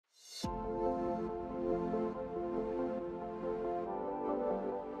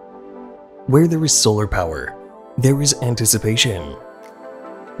Where there is solar power, there is anticipation.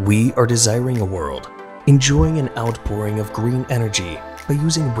 We are desiring a world, enjoying an outpouring of green energy by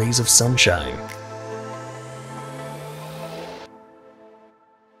using rays of sunshine.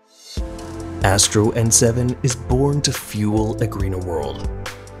 ASTRO N7 is born to fuel a greener world.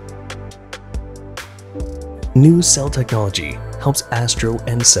 New cell technology helps ASTRO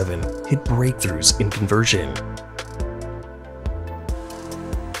N7 hit breakthroughs in conversion.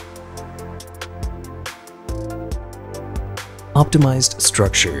 Optimized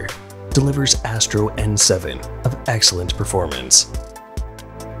structure delivers ASTRO N7 of excellent performance.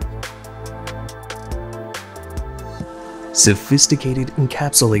 Sophisticated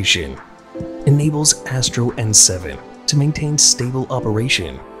encapsulation enables ASTRO N7 to maintain stable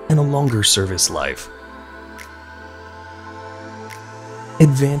operation and a longer service life.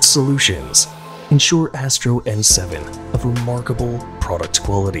 Advanced solutions ensure ASTRO N7 of remarkable product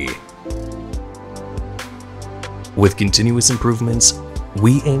quality. With continuous improvements,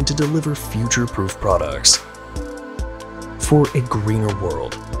 we aim to deliver future-proof products. For a greener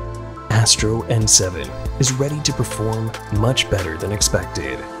world, ASTRO N7 is ready to perform much better than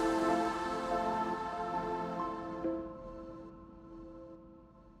expected.